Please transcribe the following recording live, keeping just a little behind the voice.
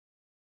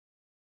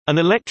An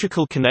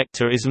electrical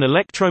connector is an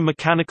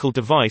electromechanical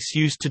device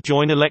used to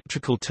join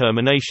electrical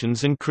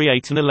terminations and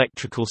create an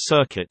electrical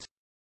circuit.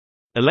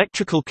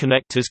 Electrical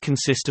connectors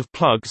consist of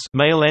plugs,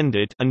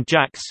 male-ended, and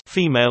jacks,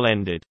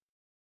 female-ended.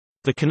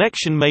 The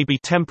connection may be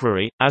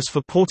temporary, as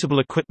for portable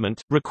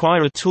equipment,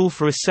 require a tool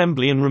for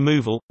assembly and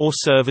removal, or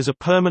serve as a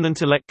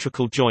permanent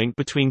electrical joint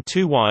between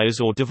two wires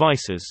or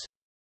devices.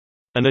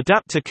 An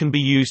adapter can be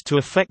used to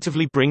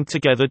effectively bring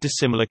together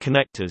dissimilar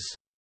connectors.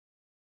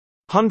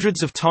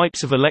 Hundreds of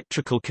types of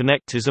electrical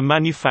connectors are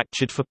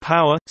manufactured for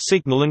power,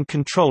 signal and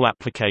control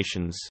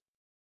applications.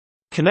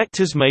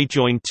 Connectors may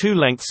join two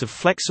lengths of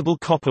flexible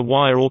copper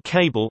wire or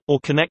cable, or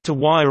connect a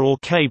wire or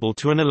cable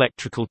to an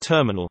electrical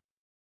terminal.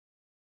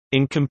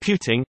 In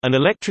computing, an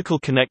electrical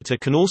connector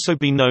can also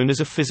be known as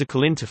a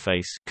physical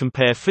interface.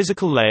 Compare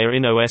physical layer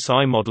in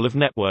OSI model of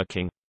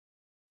networking.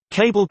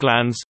 Cable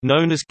glands,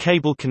 known as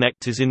cable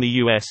connectors in the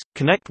US,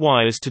 connect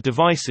wires to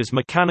devices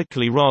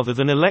mechanically rather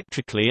than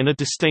electrically and are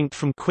distinct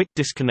from quick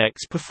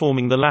disconnects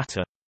performing the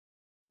latter.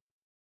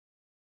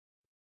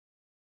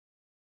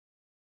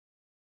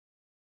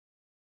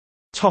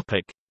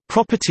 Topic: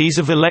 Properties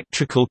of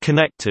electrical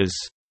connectors.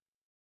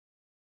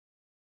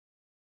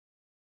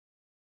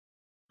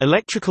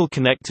 Electrical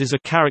connectors are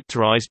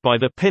characterized by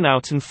their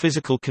pinout and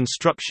physical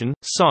construction,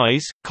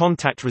 size,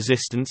 contact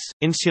resistance,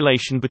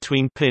 insulation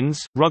between pins,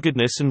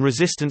 ruggedness and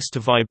resistance to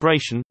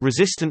vibration,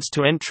 resistance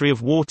to entry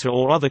of water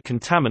or other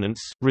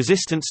contaminants,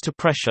 resistance to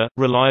pressure,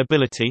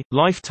 reliability,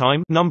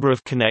 lifetime number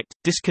of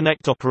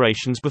connect-disconnect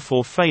operations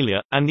before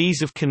failure, and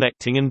ease of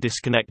connecting and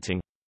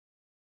disconnecting.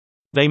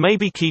 They may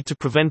be keyed to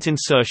prevent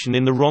insertion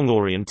in the wrong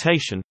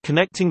orientation,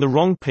 connecting the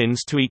wrong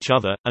pins to each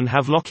other, and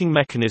have locking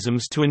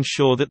mechanisms to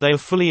ensure that they are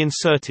fully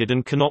inserted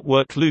and cannot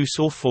work loose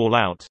or fall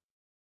out.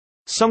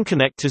 Some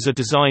connectors are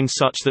designed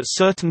such that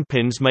certain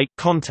pins make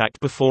contact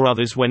before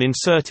others when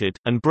inserted,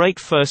 and break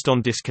first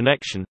on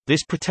disconnection.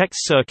 This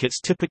protects circuits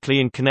typically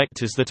in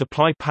connectors that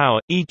apply power,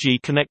 e.g.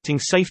 connecting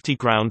safety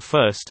ground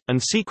first, and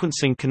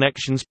sequencing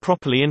connections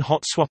properly in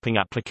hot swapping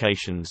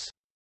applications.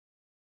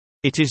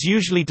 It is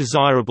usually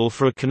desirable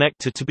for a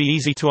connector to be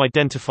easy to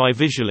identify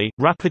visually,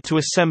 rapid to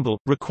assemble,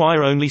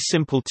 require only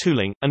simple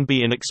tooling, and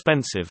be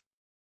inexpensive.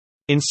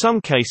 In some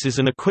cases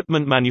an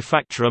equipment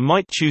manufacturer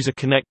might choose a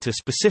connector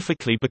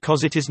specifically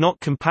because it is not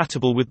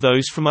compatible with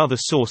those from other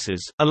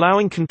sources,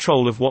 allowing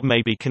control of what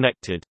may be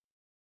connected.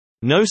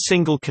 No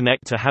single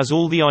connector has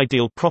all the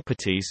ideal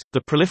properties,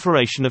 the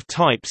proliferation of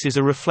types is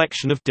a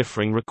reflection of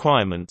differing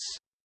requirements.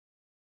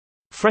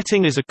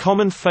 Fretting is a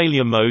common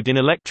failure mode in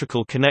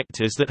electrical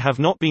connectors that have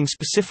not been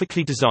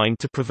specifically designed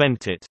to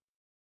prevent it.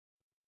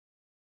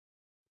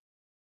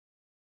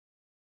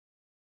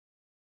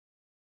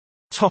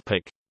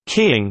 Topic: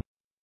 Keying.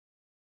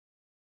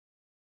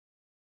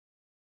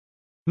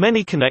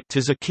 Many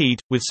connectors are keyed,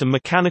 with some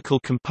mechanical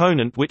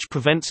component which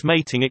prevents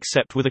mating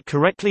except with a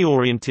correctly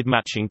oriented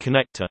matching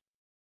connector.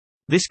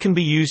 This can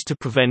be used to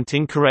prevent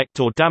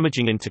incorrect or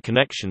damaging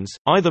interconnections,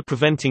 either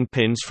preventing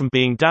pins from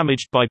being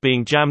damaged by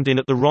being jammed in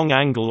at the wrong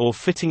angle or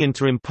fitting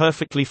into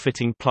imperfectly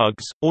fitting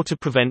plugs, or to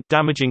prevent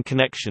damaging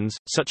connections,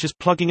 such as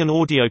plugging an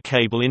audio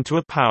cable into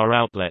a power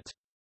outlet.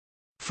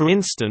 For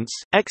instance,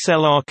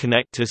 XLR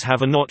connectors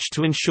have a notch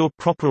to ensure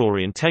proper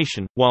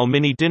orientation, while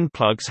mini-DIN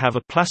plugs have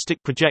a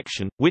plastic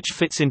projection, which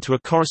fits into a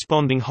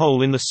corresponding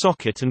hole in the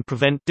socket and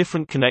prevent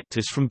different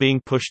connectors from being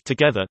pushed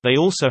together. They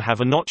also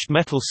have a notched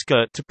metal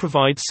skirt to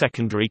provide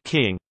secondary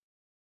keying.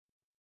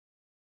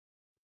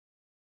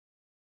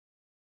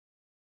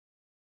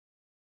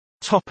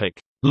 Topic: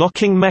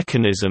 Locking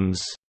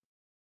mechanisms.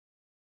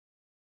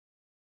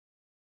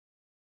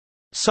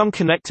 Some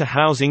connector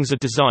housings are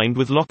designed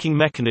with locking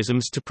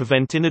mechanisms to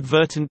prevent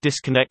inadvertent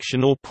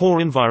disconnection or poor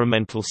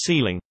environmental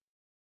sealing.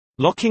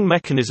 Locking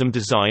mechanism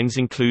designs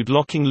include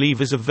locking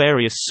levers of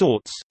various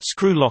sorts,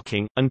 screw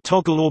locking, and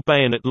toggle or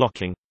bayonet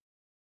locking.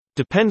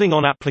 Depending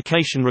on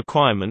application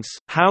requirements,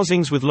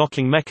 housings with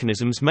locking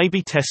mechanisms may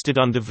be tested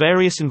under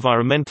various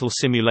environmental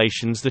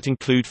simulations that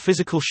include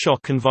physical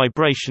shock and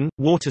vibration,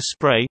 water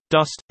spray,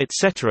 dust,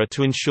 etc.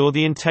 to ensure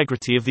the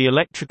integrity of the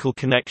electrical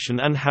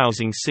connection and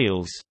housing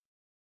seals.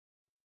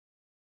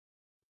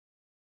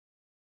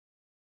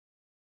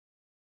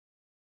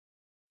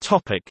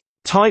 Topic: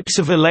 Types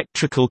of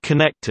electrical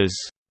connectors.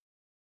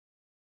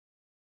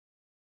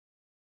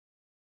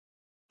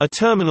 A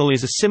terminal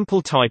is a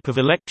simple type of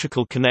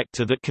electrical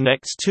connector that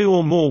connects two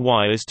or more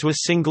wires to a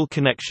single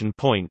connection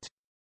point.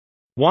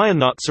 Wire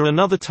nuts are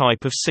another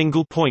type of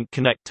single-point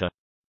connector.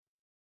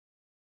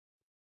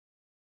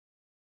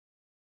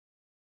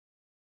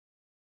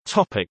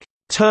 Topic: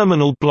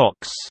 Terminal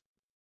blocks.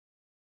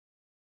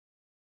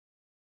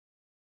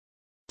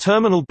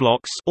 Terminal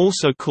blocks,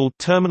 also called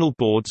terminal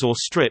boards or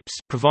strips,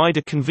 provide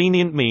a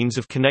convenient means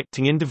of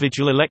connecting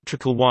individual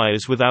electrical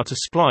wires without a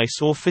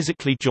splice or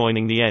physically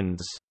joining the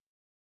ends.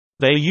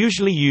 They are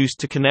usually used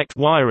to connect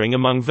wiring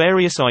among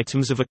various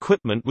items of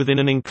equipment within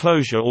an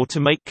enclosure or to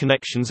make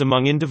connections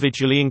among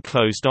individually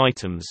enclosed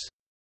items.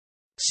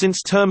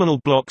 Since terminal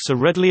blocks are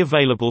readily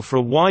available for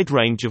a wide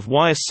range of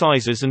wire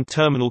sizes and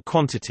terminal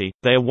quantity,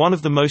 they are one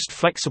of the most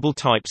flexible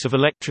types of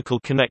electrical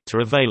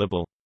connector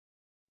available.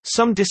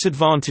 Some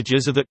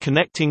disadvantages are that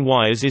connecting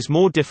wires is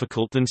more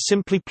difficult than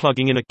simply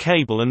plugging in a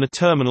cable, and the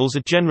terminals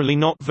are generally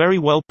not very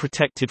well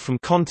protected from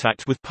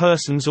contact with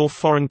persons or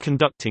foreign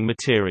conducting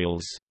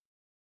materials.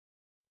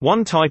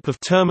 One type of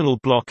terminal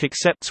block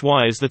accepts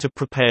wires that are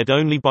prepared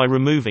only by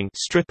removing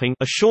stripping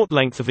a short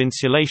length of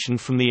insulation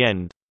from the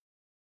end.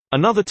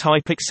 Another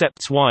type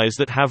accepts wires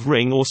that have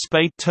ring or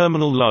spade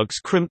terminal lugs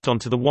crimped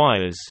onto the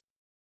wires.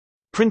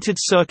 Printed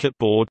circuit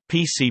board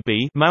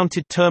 (PCB)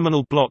 mounted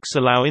terminal blocks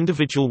allow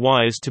individual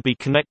wires to be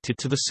connected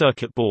to the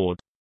circuit board.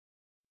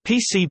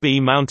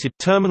 PCB mounted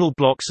terminal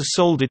blocks are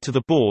soldered to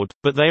the board,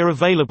 but they are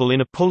available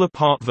in a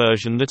pull-apart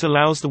version that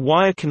allows the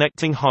wire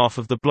connecting half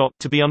of the block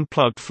to be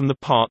unplugged from the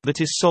part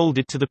that is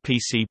soldered to the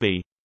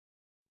PCB.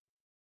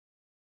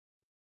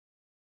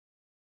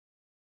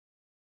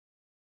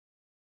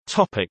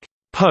 Topic: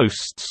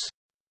 Posts.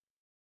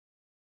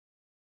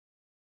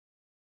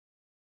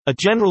 A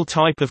general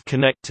type of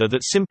connector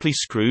that simply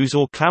screws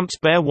or clamps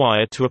bare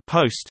wire to a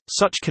post.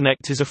 Such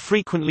connectors are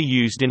frequently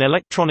used in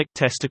electronic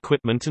test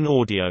equipment and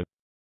audio.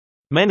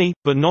 Many,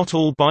 but not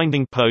all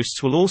binding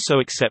posts will also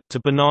accept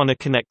a banana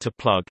connector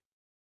plug.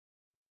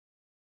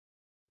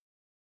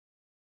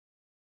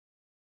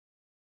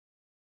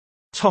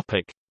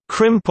 Topic: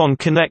 Crimp-on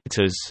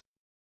connectors.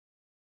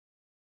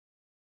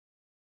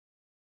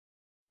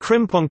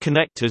 Crimp-on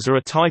connectors are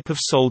a type of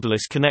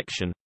solderless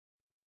connection.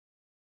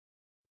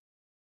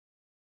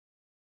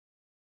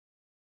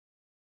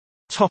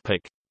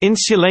 Topic: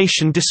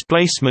 Insulation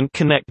displacement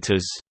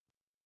connectors.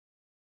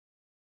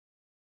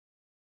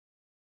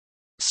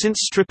 Since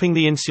stripping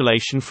the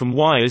insulation from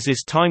wires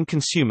is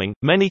time-consuming,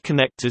 many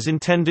connectors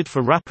intended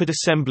for rapid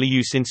assembly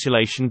use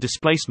insulation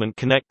displacement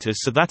connectors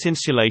so that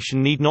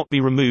insulation need not be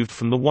removed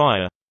from the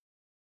wire.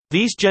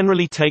 These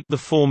generally take the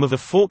form of a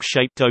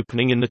fork-shaped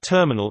opening in the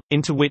terminal,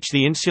 into which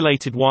the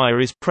insulated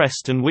wire is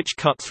pressed and which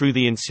cut through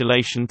the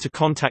insulation to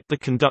contact the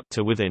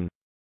conductor within.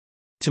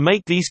 To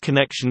make these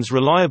connections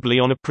reliably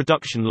on a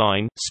production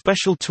line,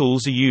 special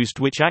tools are used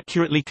which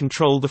accurately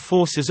control the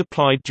forces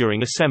applied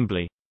during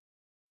assembly.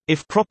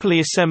 If properly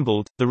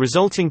assembled, the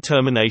resulting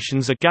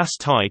terminations are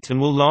gas-tight and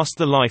will last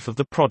the life of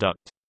the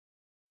product.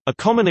 A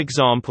common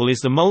example is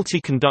the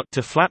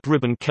multi-conductor flat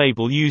ribbon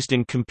cable used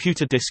in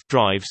computer disk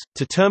drives.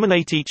 To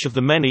terminate each of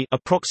the many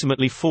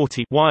approximately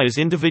 40 wires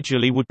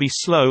individually would be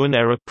slow and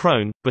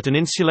error-prone, but an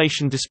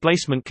insulation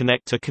displacement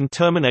connector can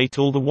terminate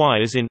all the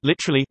wires in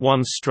literally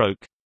one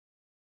stroke.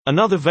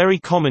 Another very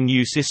common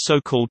use is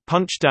so-called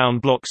punch-down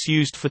blocks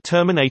used for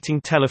terminating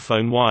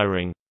telephone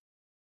wiring.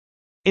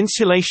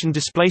 Insulation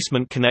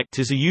displacement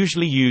connectors are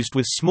usually used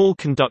with small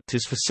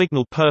conductors for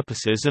signal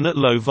purposes and at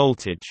low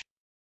voltage.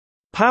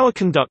 Power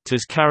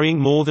conductors carrying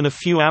more than a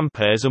few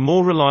amperes are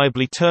more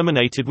reliably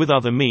terminated with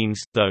other means,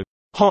 though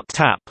hot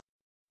tap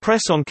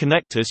press-on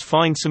connectors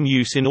find some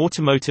use in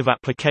automotive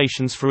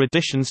applications for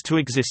additions to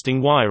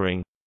existing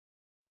wiring.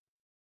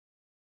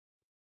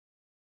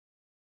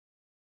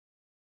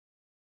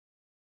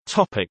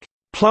 Topic: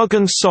 Plug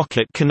and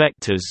socket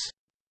connectors.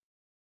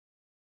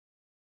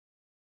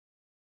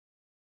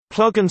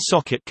 Plug and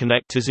socket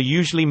connectors are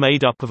usually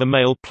made up of a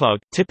male plug,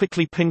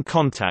 typically pin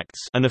contacts,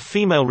 and a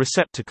female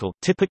receptacle,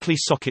 typically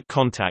socket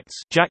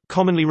contacts. Jack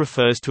commonly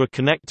refers to a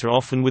connector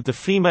often with the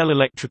female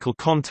electrical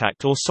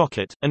contact or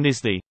socket, and is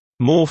the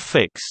more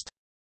fixed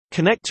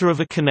connector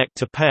of a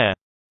connector pair.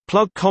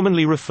 Plug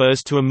commonly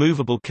refers to a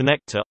movable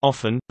connector,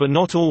 often, but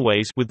not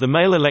always, with the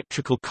male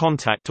electrical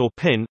contact or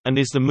pin, and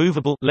is the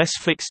movable, less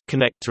fixed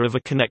connector of a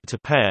connector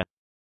pair.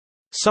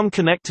 Some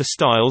connector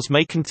styles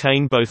may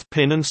contain both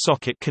pin and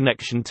socket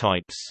connection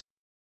types.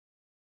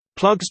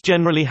 Plugs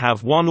generally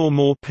have one or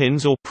more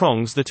pins or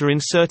prongs that are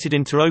inserted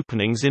into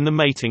openings in the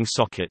mating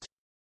socket.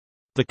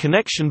 The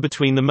connection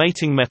between the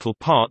mating metal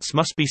parts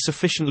must be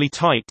sufficiently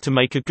tight to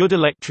make a good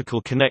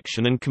electrical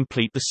connection and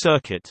complete the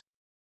circuit.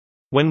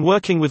 When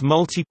working with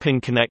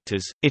multi-pin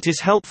connectors, it is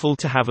helpful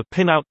to have a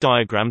pin-out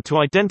diagram to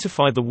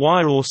identify the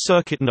wire or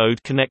circuit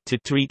node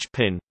connected to each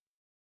pin.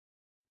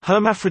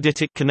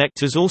 Hermaphroditic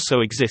connectors also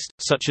exist,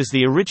 such as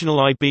the original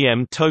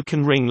IBM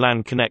token ring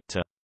LAN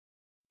connector.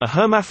 A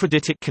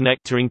hermaphroditic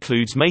connector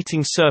includes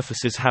mating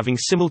surfaces having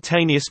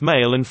simultaneous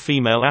male and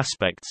female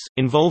aspects,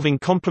 involving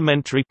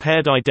complementary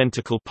paired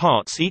identical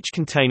parts each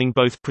containing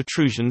both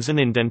protrusions and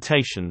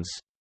indentations.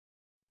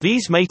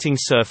 These mating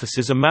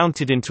surfaces are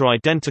mounted into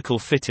identical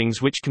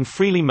fittings which can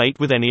freely mate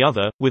with any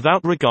other,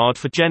 without regard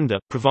for gender,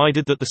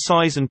 provided that the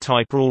size and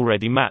type are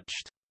already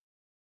matched.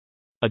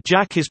 A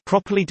jack is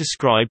properly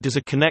described as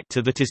a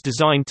connector that is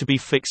designed to be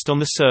fixed on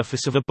the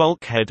surface of a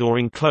bulkhead or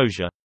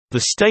enclosure.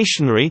 The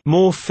stationary,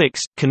 more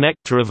fixed,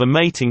 connector of a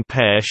mating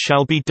pair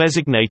shall be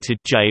designated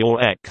J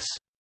or X,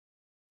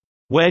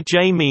 where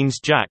J means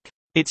jack.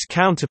 Its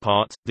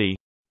counterpart, the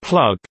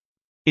plug,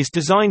 is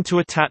designed to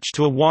attach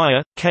to a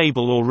wire,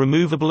 cable or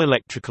removable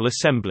electrical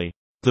assembly.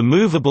 The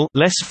movable,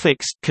 less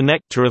fixed,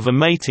 connector of a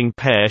mating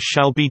pair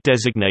shall be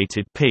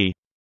designated P.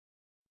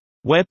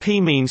 where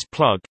P means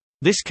plug.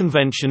 This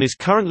convention is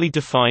currently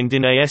defined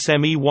in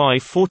ASME Y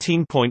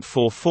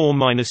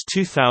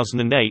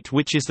 14.44-2008,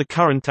 which is the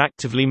current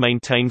actively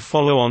maintained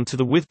follow-on to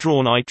the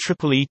withdrawn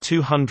IEEE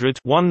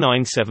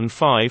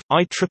 200-1975.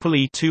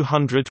 IEEE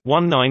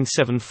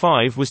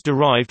 200-1975 was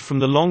derived from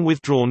the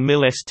long-withdrawn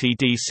MIL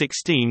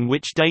STD-16,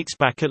 which dates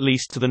back at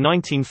least to the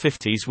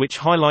 1950s, which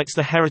highlights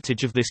the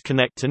heritage of this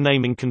connector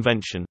naming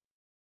convention.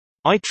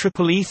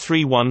 IEEE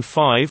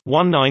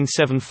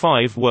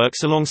 315-1975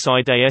 works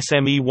alongside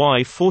ASME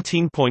Y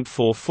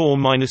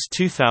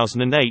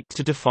 14.44-2008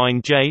 to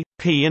define J,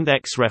 P and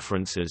X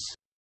references.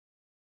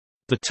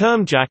 The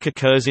term jack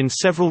occurs in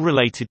several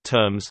related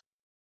terms.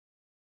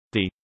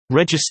 The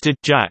registered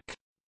jack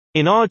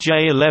in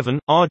RJ11,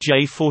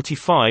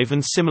 RJ45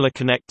 and similar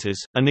connectors,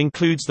 and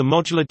includes the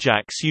modular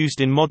jacks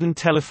used in modern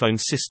telephone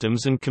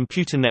systems and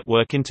computer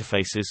network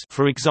interfaces,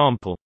 for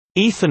example,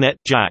 Ethernet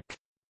jack.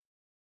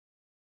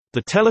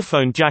 The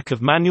telephone jack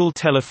of manual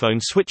telephone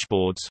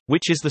switchboards,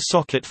 which is the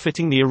socket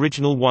fitting the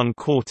original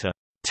 1/4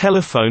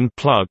 telephone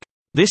plug.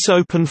 This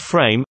open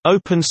frame,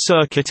 open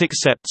circuit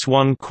accepts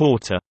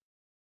 1/4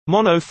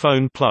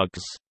 monophone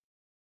plugs.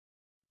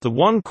 The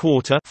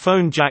 1/4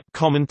 phone jack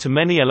common to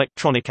many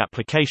electronic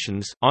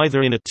applications,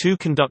 either in a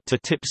 2-conductor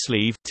tip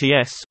sleeve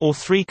 (TS) or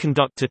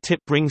 3-conductor tip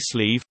ring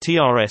sleeve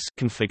 (TRS)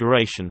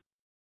 configuration.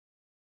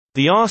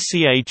 The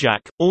RCA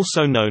jack,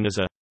 also known as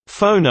a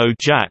phono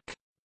jack,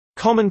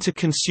 common to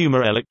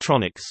consumer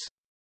electronics.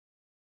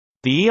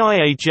 The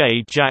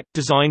EIAJ jack,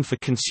 designed for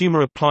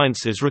consumer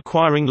appliances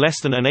requiring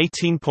less than an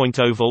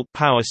 18.0 volt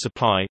power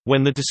supply.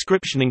 When the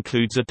description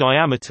includes a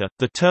diameter,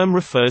 the term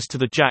refers to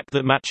the jack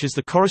that matches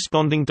the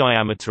corresponding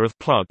diameter of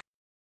plug.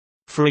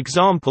 For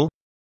example,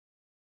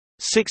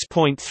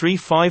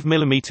 6.35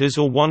 mm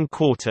or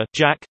 1/4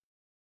 jack,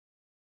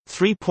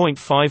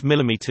 3.5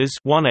 mm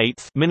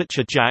 1/8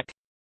 miniature jack,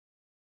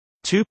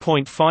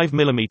 2.5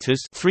 mm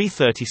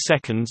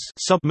 3/32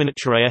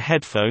 subminiature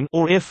headphone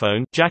or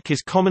earphone jack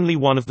is commonly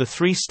one of the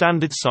 3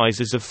 standard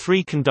sizes of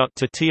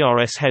 3-conductor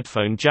TRS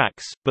headphone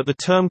jacks, but the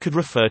term could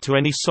refer to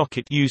any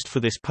socket used for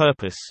this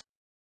purpose.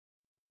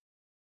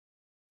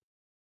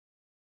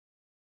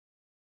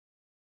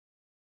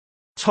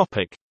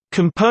 Topic: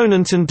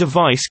 Component and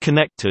device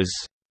connectors.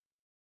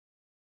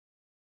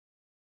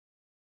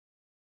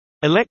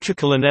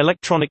 Electrical and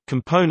electronic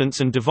components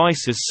and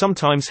devices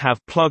sometimes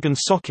have plug and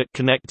socket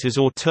connectors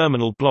or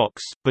terminal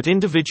blocks, but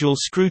individual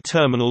screw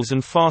terminals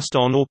and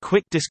fast-on or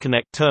quick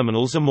disconnect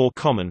terminals are more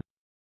common.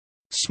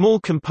 Small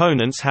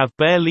components have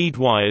bare lead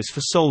wires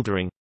for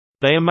soldering.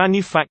 They are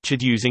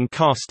manufactured using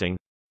casting.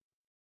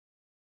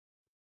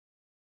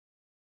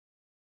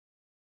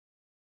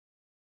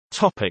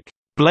 Topic: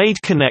 Blade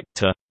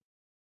connector.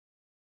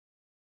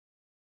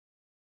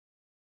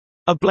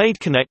 A blade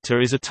connector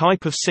is a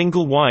type of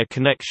single-wire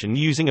connection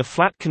using a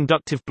flat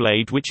conductive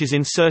blade which is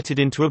inserted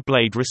into a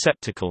blade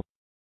receptacle.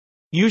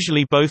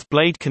 Usually both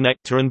blade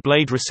connector and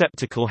blade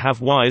receptacle have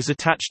wires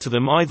attached to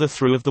them, either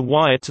through of the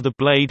wire to the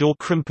blade or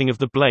crimping of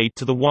the blade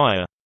to the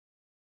wire.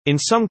 In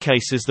some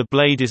cases the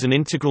blade is an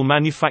integral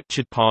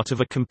manufactured part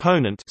of a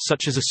component,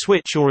 such as a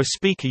switch or a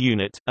speaker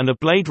unit, and a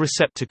blade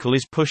receptacle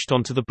is pushed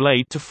onto the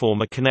blade to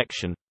form a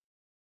connection.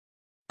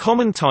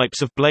 Common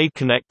types of blade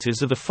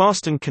connectors are the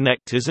fasten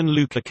connectors and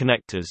loopler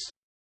connectors.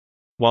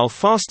 While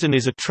fasten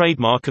is a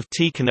trademark of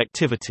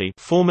T-connectivity,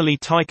 formerly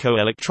Tyco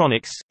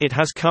Electronics, it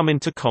has come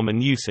into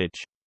common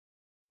usage.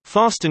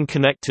 Fasten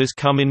connectors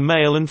come in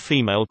male and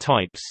female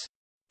types.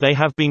 They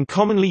have been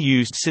commonly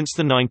used since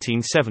the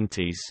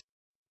 1970s.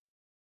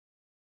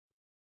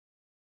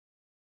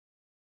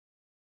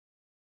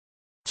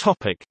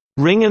 Topic: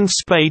 Ring and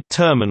spade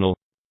terminal.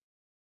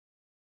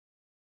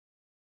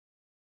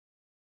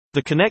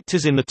 The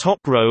connectors in the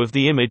top row of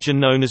the image are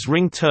known as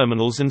ring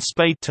terminals and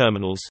spade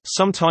terminals,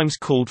 sometimes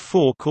called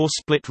fork or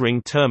split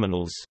ring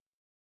terminals.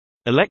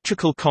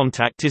 Electrical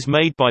contact is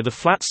made by the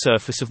flat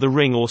surface of the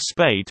ring or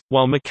spade,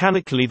 while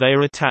mechanically they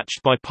are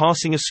attached by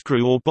passing a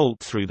screw or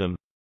bolt through them.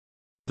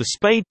 The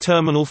spade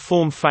terminal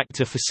form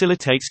factor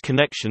facilitates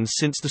connections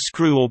since the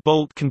screw or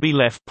bolt can be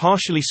left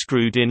partially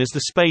screwed in as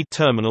the spade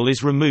terminal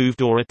is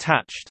removed or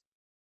attached.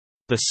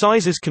 The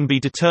sizes can be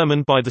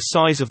determined by the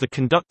size of the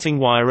conducting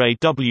wire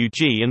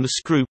AWG and the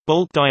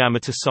screw-bolt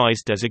diameter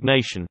size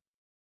designation.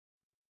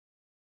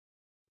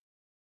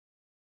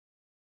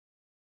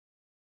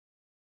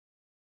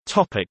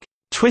 Topic: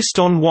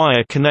 Twist-on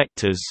wire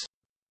connectors.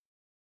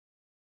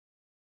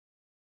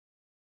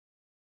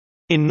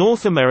 In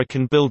North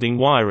American building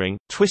wiring,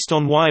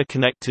 twist-on wire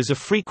connectors are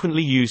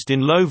frequently used in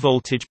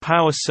low-voltage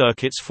power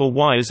circuits for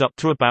wires up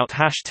to about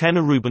 10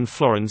 Aruban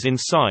florins in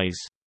size.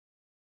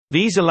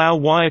 These allow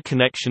wire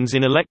connections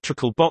in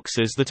electrical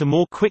boxes that are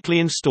more quickly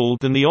installed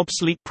than the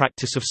obsolete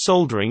practice of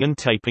soldering and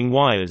taping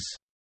wires.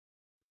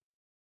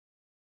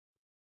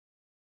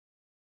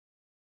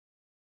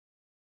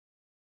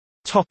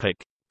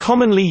 Topic: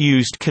 Commonly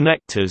used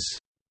connectors.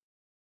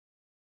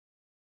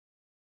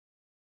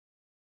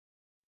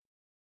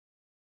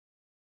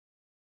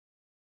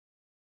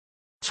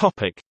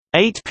 Topic: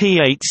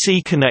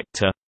 8P8C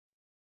connector.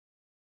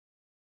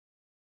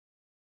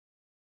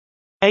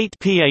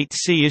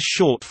 8P8C is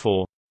short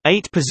for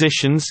 8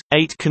 positions,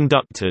 8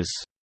 conductors,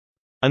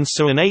 and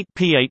so an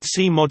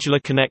 8P8C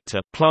modular connector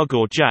plug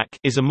or jack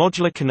is a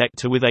modular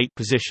connector with 8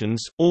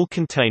 positions, all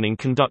containing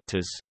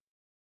conductors.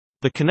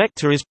 The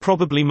connector is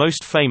probably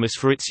most famous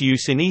for its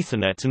use in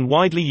Ethernet and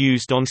widely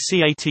used on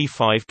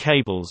CAT5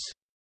 cables.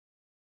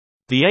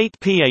 The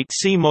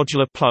 8P8C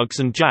modular plugs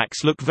and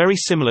jacks look very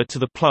similar to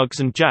the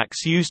plugs and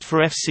jacks used for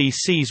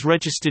FCC's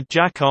registered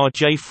jack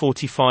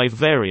RJ45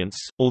 variants,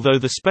 although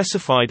the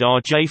specified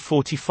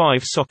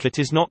RJ45 socket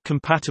is not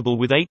compatible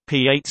with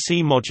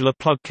 8P8C modular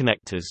plug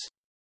connectors.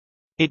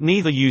 It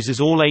neither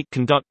uses all 8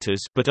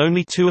 conductors but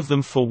only 2 of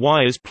them for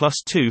wires plus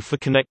 2 for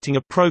connecting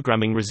a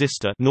programming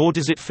resistor, nor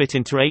does it fit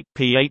into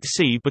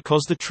 8P8C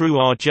because the true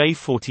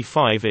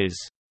RJ45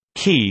 is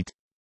keyed.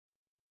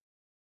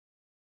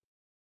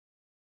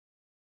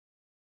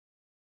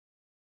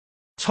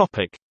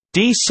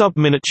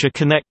 D-subminiature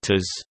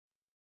connectors.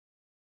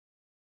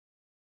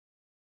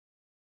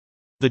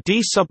 The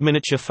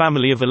D-subminiature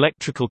family of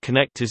electrical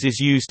connectors is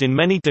used in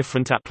many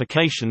different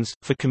applications,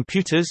 for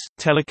computers,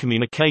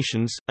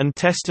 telecommunications, and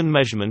test and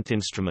measurement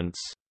instruments.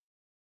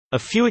 A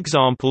few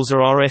examples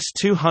are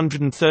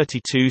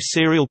RS-232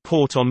 serial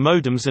port on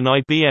modems and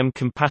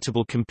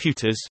IBM-compatible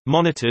computers,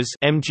 monitors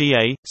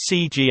MGA,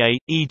 CGA,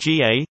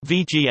 EGA,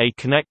 VGA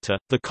connector,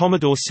 the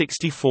Commodore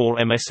 64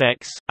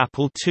 MSX,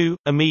 Apple II,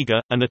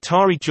 Amiga, and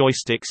Atari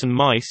joysticks and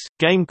mice,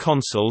 game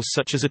consoles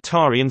such as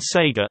Atari and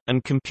Sega,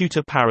 and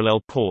computer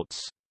parallel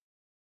ports.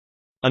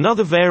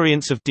 Another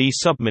variants of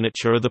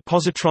D-subminiature are the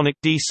positronic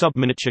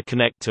D-subminiature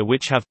connector,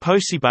 which have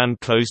POSI-band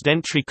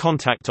closed-entry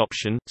contact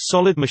option,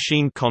 solid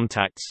machine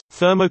contacts,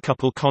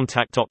 thermocouple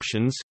contact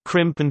options,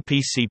 crimp and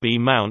PCB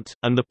mount,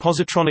 and the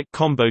positronic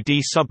combo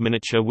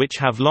D-subminiature, which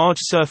have large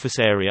surface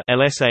area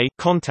 (LSA)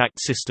 contact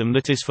system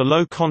that is for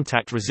low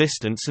contact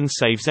resistance and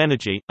saves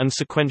energy, and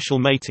sequential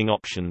mating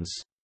options.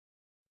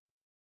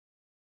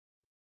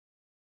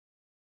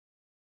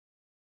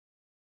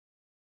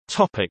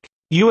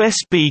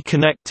 USB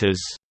connectors.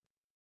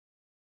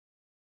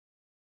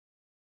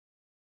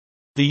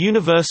 The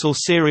Universal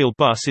Serial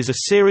Bus is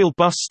a serial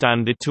bus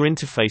standard to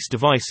interface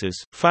devices,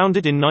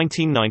 founded in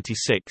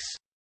 1996.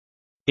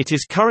 It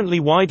is currently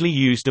widely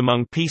used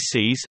among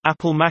PCs,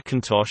 Apple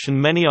Macintosh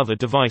and many other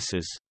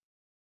devices.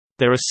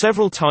 There are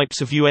several types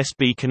of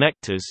USB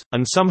connectors,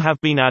 and some have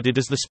been added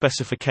as the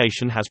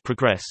specification has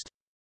progressed.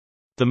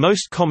 The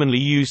most commonly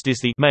used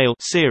is the male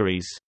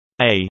series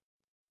A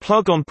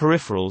plug on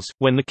peripherals,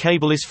 when the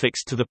cable is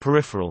fixed to the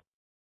peripheral.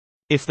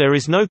 If there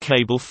is no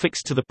cable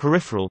fixed to the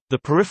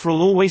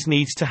peripheral always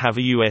needs to have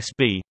a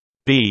USB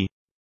B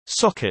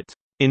socket.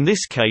 In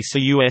this case, a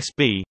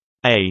USB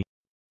A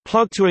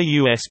plug to a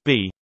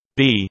USB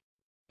B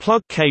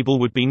plug cable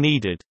would be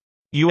needed.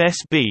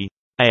 USB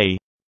A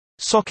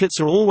sockets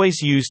are always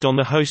used on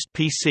the host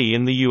PC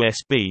and the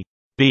USB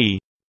B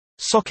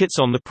sockets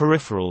on the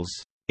peripherals.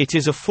 It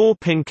is a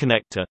 4-pin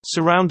connector,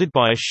 surrounded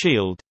by a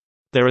shield.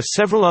 There are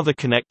several other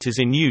connectors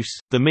in use,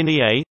 the Mini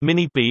A,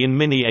 Mini B and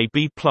Mini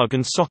AB plug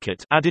and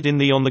socket added in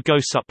the on-the-go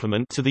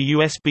supplement to the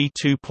USB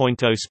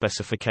 2.0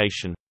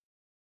 specification.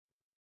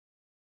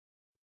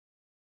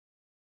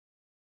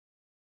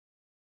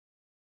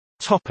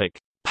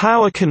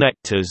 Power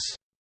connectors.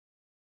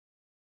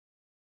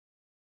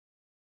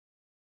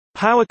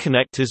 Power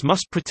connectors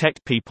must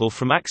protect people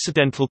from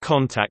accidental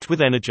contact with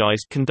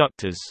energized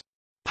conductors.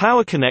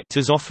 Power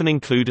connectors often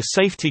include a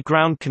safety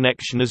ground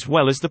connection as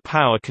well as the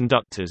power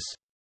conductors.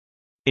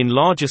 In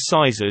larger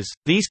sizes,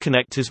 these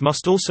connectors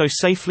must also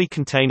safely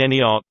contain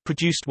any arc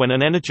produced when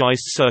an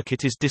energized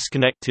circuit is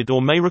disconnected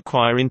or may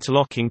require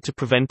interlocking to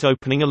prevent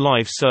opening a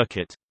live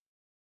circuit.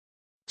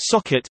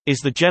 Socket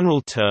is the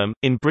general term,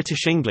 in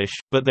British English,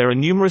 but there are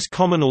numerous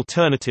common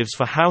alternatives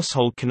for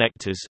household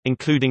connectors,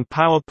 including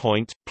power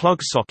point, plug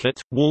socket,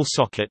 wall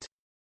socket,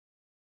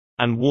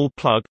 and wall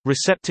plug.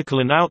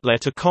 Receptacle and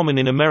outlet are common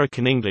in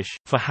American English,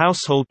 for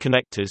household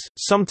connectors,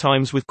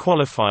 sometimes with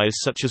qualifiers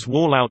such as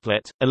wall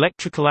outlet,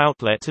 electrical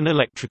outlet and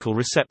electrical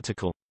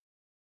receptacle.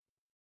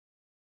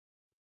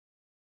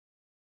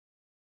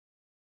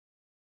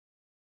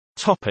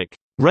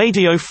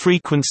 Radio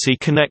frequency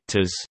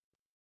connectors.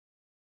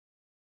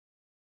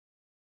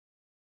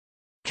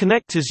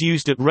 Connectors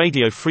used at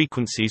radio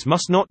frequencies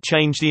must not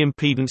change the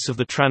impedance of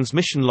the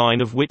transmission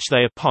line of which they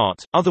are part,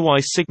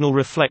 otherwise signal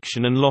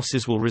reflection and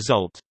losses will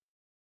result.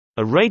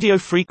 A radio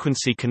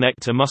frequency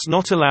connector must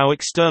not allow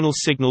external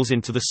signals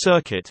into the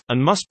circuit,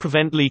 and must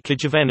prevent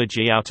leakage of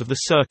energy out of the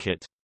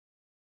circuit.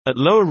 At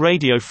lower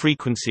radio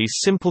frequencies,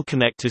 simple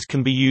connectors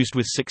can be used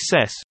with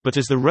success, but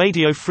as the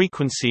radio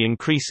frequency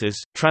increases,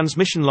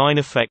 transmission line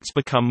effects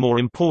become more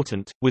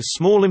important, with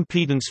small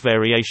impedance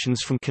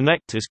variations from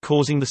connectors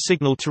causing the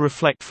signal to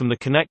reflect from the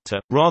connector,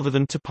 rather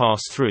than to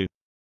pass through.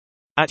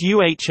 At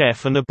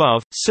UHF and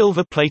above,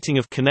 silver plating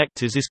of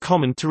connectors is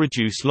common to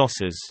reduce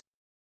losses.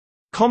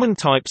 Common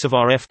types of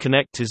RF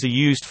connectors are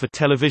used for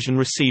television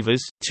receivers,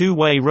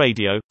 two-way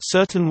radio,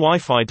 certain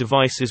Wi-Fi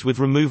devices with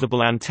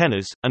removable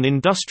antennas, and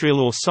industrial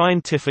or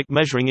scientific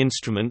measuring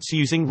instruments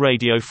using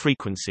radio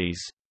frequencies.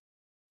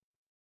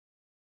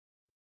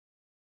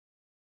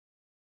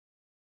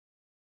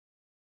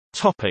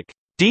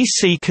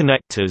 DC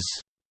connectors.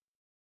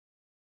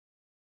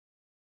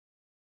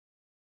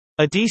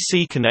 A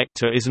DC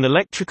connector is an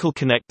electrical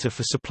connector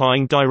for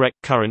supplying direct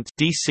current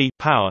 (DC)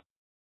 power.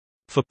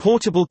 For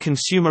portable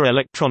consumer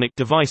electronic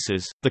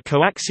devices, the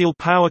coaxial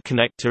power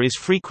connector is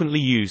frequently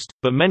used,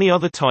 but many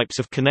other types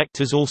of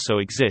connectors also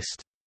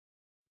exist.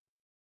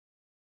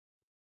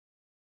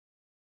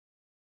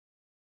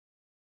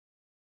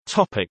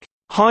 Topic: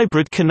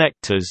 Hybrid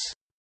connectors.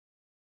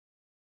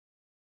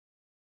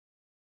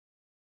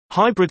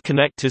 Hybrid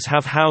connectors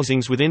have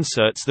housings with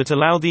inserts that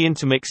allow the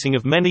intermixing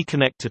of many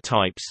connector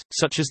types,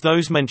 such as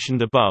those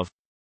mentioned above.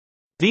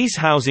 These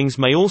housings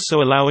may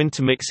also allow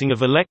intermixing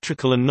of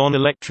electrical and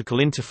non-electrical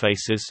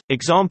interfaces,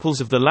 examples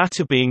of the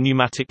latter being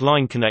pneumatic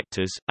line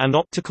connectors, and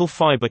optical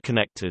fiber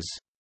connectors.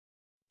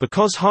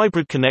 Because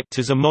hybrid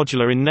connectors are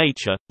modular in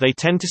nature, they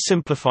tend to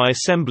simplify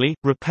assembly,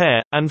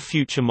 repair, and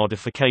future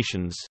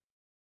modifications.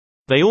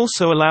 They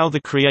also allow the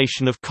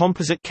creation of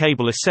composite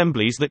cable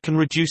assemblies that can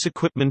reduce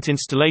equipment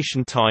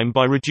installation time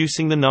by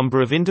reducing the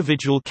number of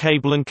individual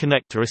cable and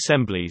connector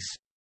assemblies.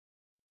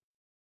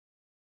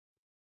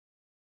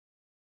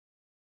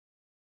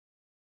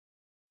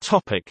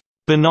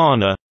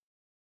 Banana.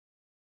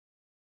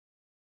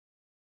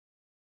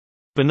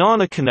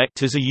 Banana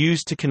connectors are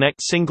used to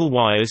connect single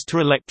wires to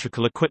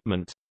electrical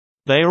equipment.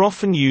 They are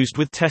often used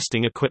with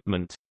testing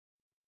equipment.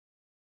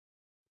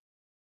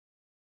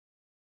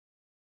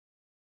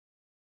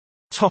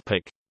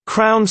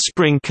 Crown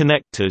spring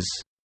connectors.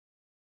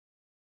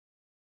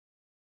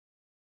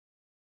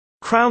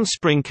 Crown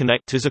spring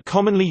connectors are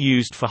commonly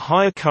used for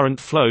higher current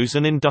flows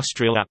and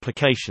industrial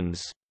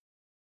applications.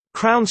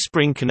 Crown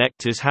spring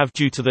connectors have,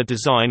 due to their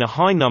design, a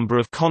high number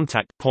of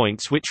contact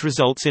points, which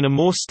results in a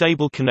more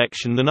stable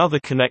connection than other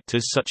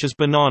connectors such as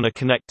banana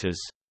connectors.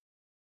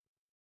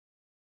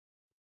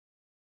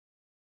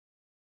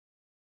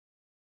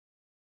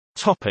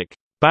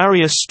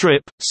 Barrier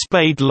strip,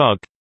 Spade lug.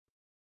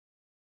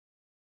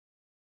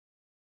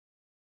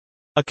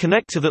 A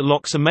connector that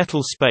locks a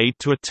metal spade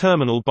to a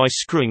terminal by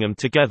screwing them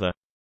together.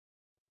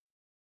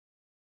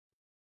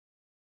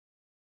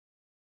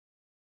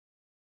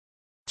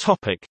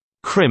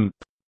 Crimp.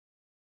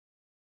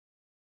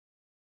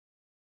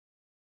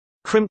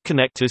 Crimp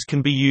connectors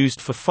can be used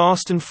for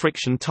fast and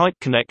friction-type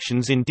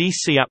connections in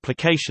DC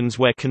applications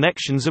where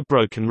connections are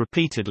broken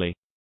repeatedly.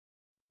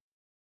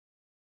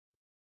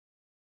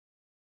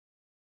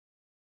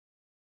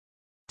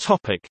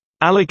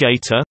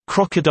 Alligator,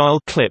 crocodile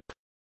clip.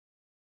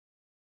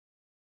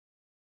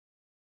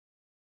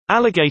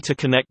 Alligator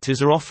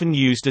connectors are often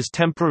used as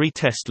temporary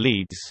test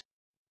leads.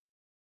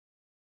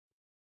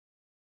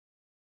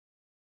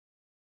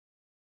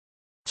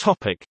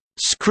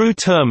 Screw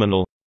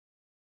terminal.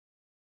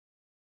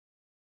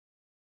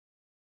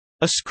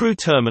 A screw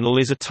terminal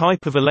is a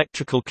type of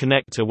electrical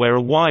connector where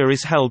a wire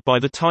is held by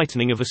the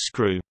tightening of a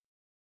screw.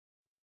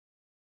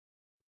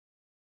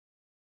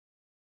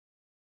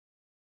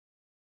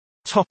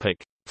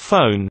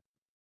 Phone.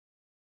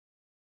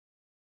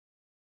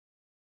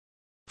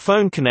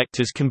 Phone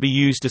connectors can be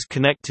used as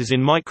connectors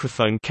in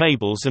microphone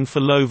cables and for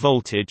low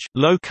voltage,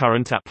 low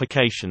current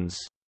applications.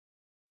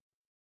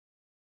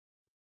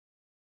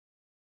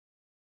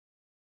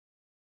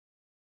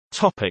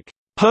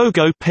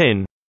 Pogo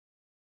Pin.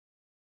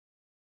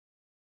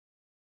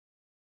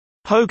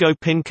 Pogo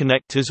Pin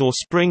connectors or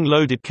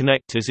spring-loaded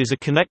connectors is a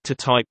connector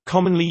type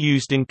commonly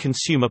used in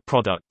consumer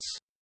products.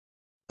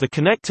 The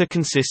connector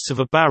consists of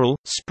a barrel,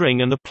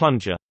 spring and a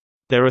plunger.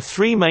 There are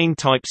three main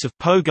types of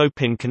Pogo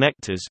Pin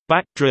connectors: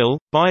 back drill,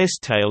 bias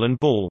tail and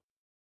ball.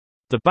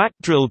 The back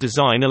drill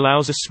design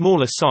allows a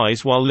smaller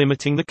size while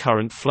limiting the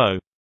current flow.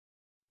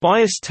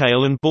 Bias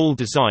tail and ball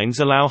designs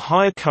allow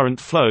higher current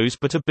flows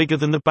but are bigger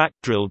than the back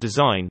drill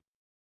design.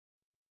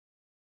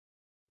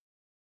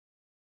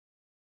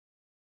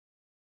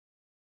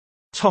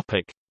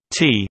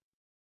 T.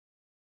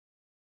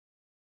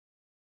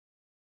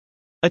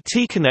 A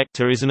T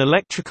connector is an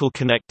electrical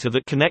connector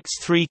that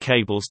connects three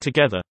cables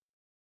together.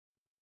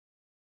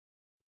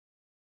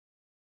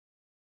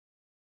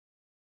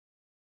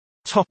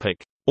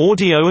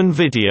 Audio and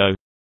video.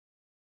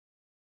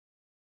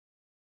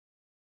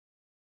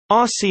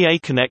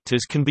 RCA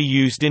connectors can be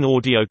used in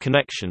audio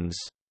connections.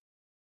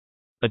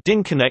 A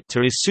DIN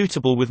connector is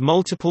suitable with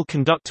multiple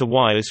conductor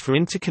wires for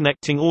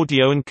interconnecting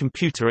audio and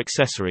computer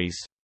accessories.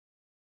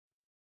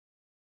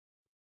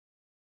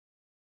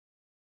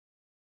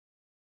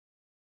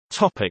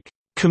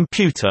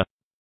 Computer.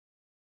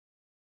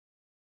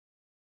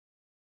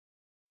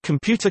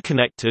 Computer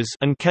connectors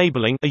and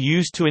cabling are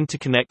used to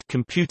interconnect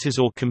computers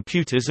or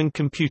computers and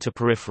computer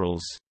peripherals.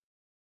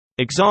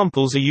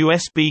 Examples are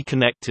USB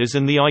connectors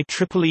and the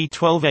IEEE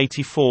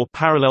 1284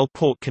 parallel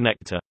port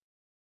connector.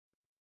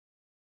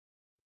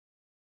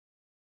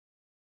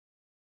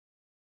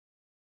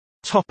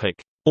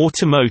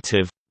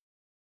 Automotive.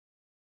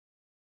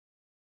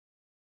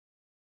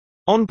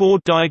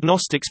 Onboard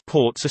diagnostics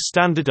ports are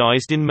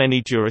standardized in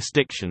many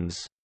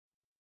jurisdictions.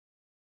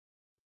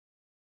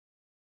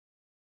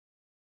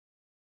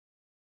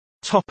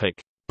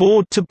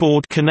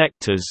 Board-to-board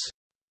connectors.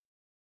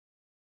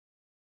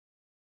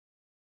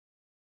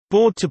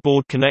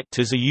 Board-to-board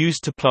connectors are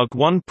used to plug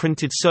one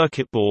printed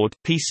circuit board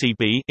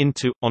 (PCB)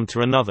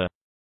 onto another.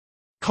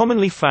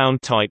 Commonly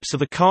found types are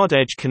the card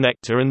edge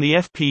connector and the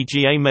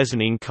FPGA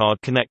mezzanine card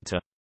connector.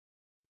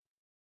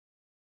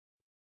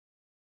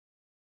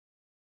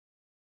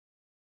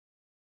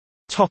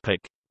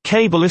 Topic: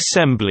 Cable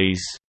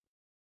assemblies.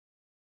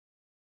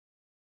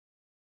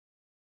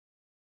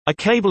 A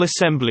cable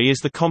assembly is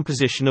the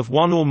composition of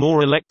one or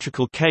more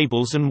electrical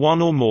cables and one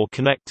or more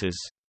connectors.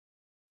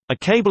 A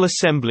cable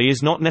assembly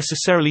is not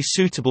necessarily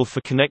suitable for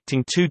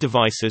connecting two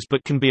devices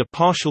but can be a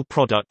partial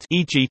product,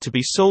 e.g. to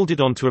be soldered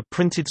onto a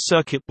printed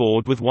circuit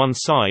board with one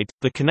side,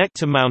 the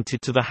connector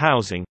mounted to the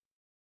housing.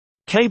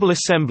 Cable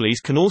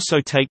assemblies can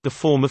also take the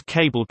form of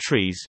cable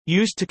trees,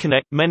 used to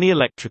connect many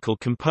electrical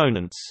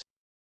components.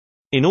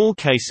 In all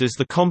cases,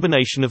 the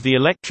combination of the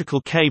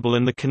electrical cable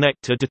and the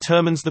connector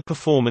determines the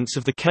performance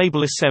of the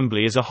cable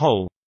assembly as a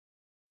whole.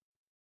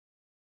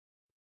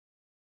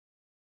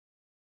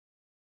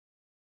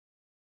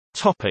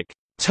 Topic: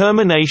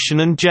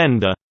 Termination and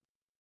gender.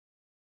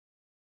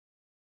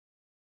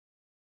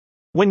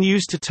 When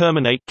used to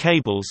terminate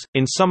cables,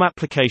 in some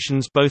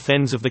applications both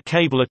ends of the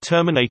cable are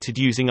terminated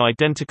using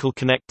identical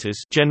connectors,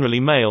 generally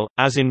male,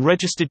 as in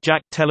registered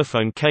jack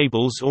telephone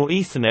cables or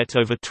Ethernet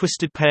over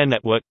twisted pair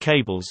network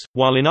cables,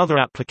 while in other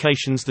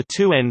applications the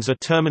two ends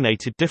are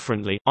terminated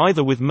differently,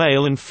 either with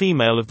male and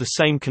female of the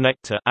same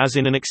connector, as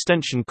in an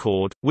extension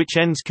cord, which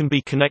ends can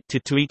be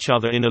connected to each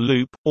other in a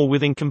loop, or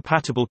with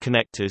incompatible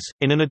connectors,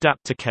 in an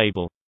adapter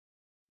cable.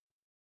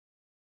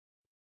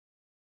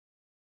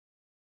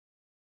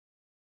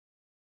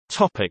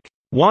 Topic: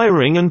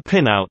 Wiring and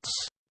pinouts.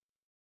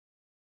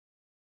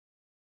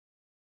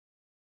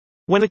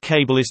 When a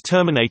cable is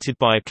terminated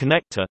by a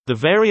connector, the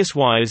various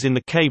wires in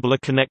the cable are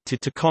connected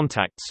to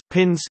contacts,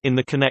 pins, in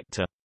the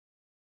connector.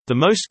 The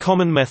most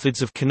common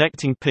methods of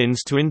connecting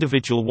pins to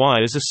individual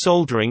wires are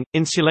soldering,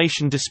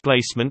 insulation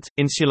displacement,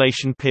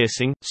 insulation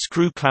piercing,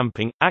 screw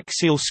clamping,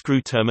 axial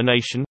screw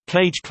termination,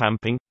 cage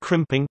clamping,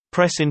 crimping,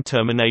 press-in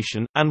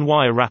termination, and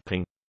wire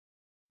wrapping.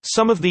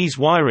 Some of these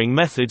wiring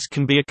methods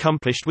can be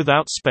accomplished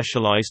without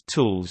specialized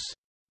tools.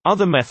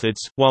 Other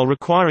methods, while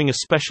requiring a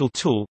special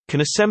tool,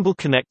 can assemble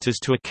connectors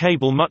to a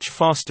cable much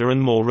faster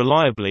and more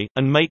reliably,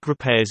 and make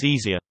repairs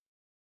easier.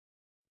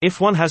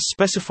 If one has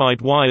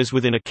specified wires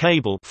within a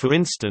cable, for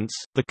instance,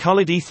 the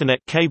colored Ethernet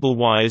cable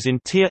wires in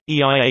tier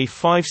EIA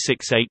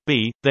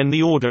 568B, then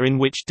the order in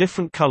which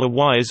different color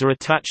wires are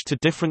attached to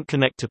different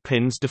connector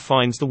pins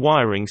defines the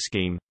wiring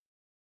scheme.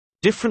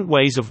 Different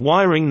ways of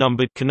wiring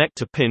numbered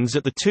connector pins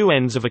at the two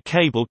ends of a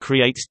cable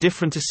creates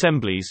different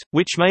assemblies,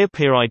 which may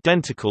appear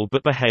identical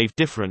but behave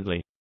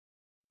differently.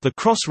 The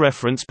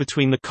cross-reference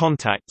between the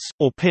contacts,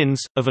 or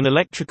pins, of an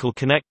electrical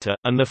connector,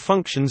 and their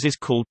functions is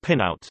called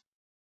pinout.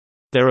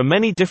 There are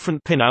many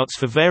different pinouts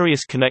for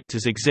various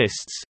connectors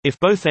exists, if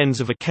both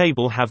ends of a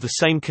cable have the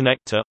same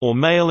connector, or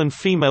male and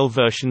female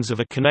versions of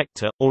a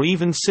connector, or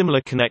even similar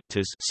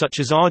connectors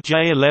such as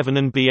RJ11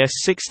 and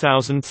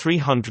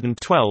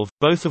BS6312,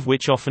 both of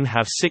which often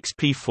have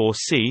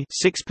 6P4C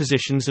 6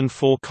 positions and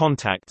 4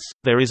 contacts.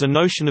 There is a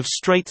notion of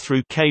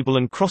straight-through cable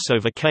and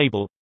crossover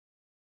cable.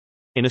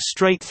 In a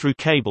straight-through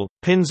cable,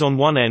 pins on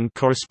one end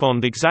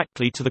correspond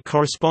exactly to the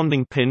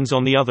corresponding pins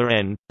on the other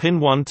end,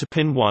 pin 1 to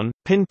pin 1,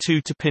 pin 2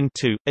 to pin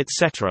 2,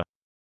 etc.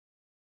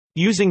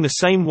 Using the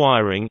same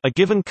wiring, a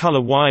given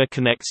color wire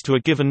connects to a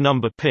given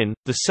number pin,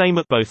 the same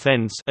at both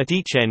ends, at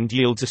each end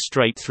yields a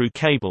straight-through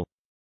cable.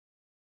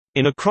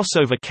 In a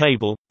crossover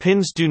cable,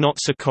 pins do not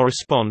so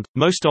correspond.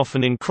 Most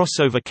often in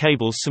crossover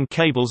cables some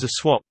cables are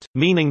swapped,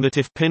 meaning that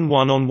if pin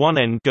 1 on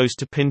one end goes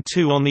to pin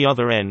 2 on the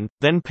other end,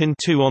 then pin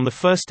 2 on the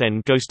first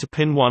end goes to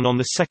pin 1 on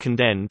the second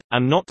end,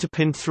 and not to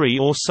pin 3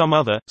 or some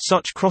other.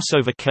 Such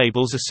crossover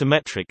cables are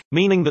symmetric,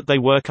 meaning that they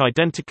work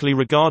identically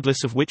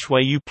regardless of which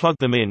way you plug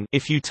them in.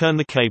 If you turn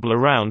the cable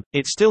around,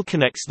 it still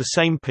connects the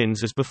same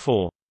pins as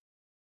before.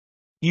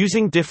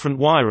 Using different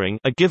wiring,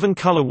 a given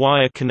color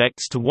wire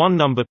connects to one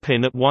number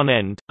pin at one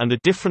end, and a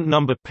different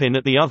number pin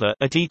at the other.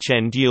 At each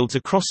end yields a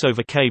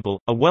crossover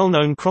cable. A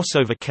well-known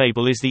crossover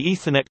cable is the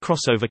Ethernet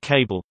crossover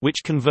cable,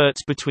 which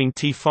converts between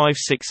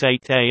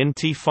T568A and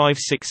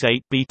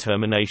T568B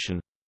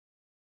termination.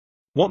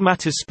 What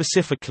matters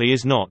specifically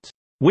is not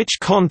which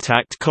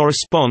contact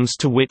corresponds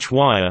to which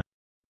wire,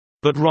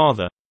 but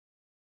rather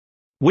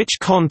which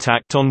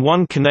contact on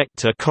one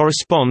connector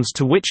corresponds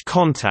to which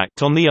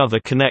contact on the other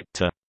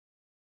connector.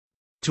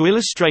 To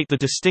illustrate the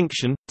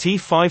distinction,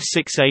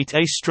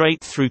 T568A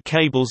straight-through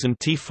cables and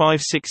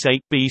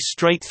T568B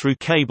straight-through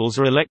cables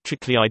are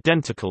electrically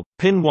identical.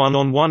 Pin 1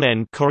 on one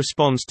end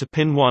corresponds to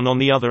pin 1 on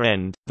the other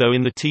end, though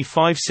in the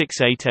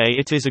T568A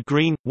it is a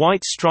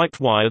green-white striped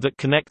wire that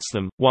connects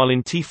them, while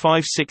in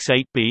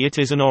T568B it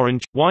is an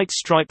orange-white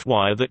striped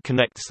wire that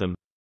connects them.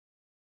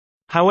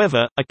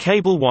 However, a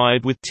cable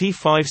wired with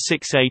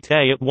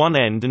T568A at one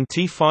end and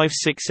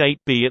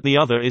T568B at the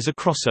other is a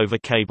crossover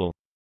cable.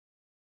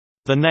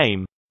 The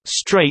name,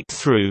 straight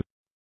through,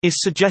 is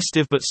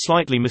suggestive but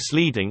slightly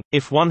misleading.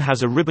 If one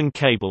has a ribbon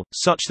cable,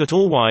 such that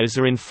all wires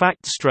are in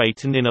fact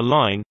straight and in a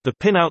line, the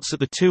pinouts at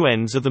the two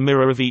ends are the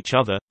mirror of each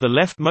other, the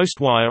leftmost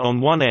wire on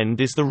one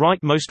end is the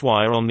rightmost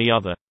wire on the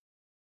other.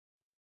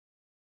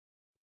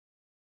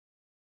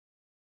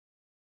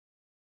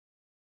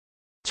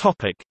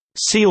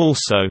 See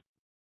also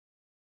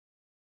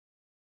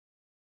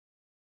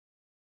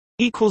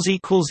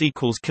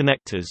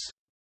Connectors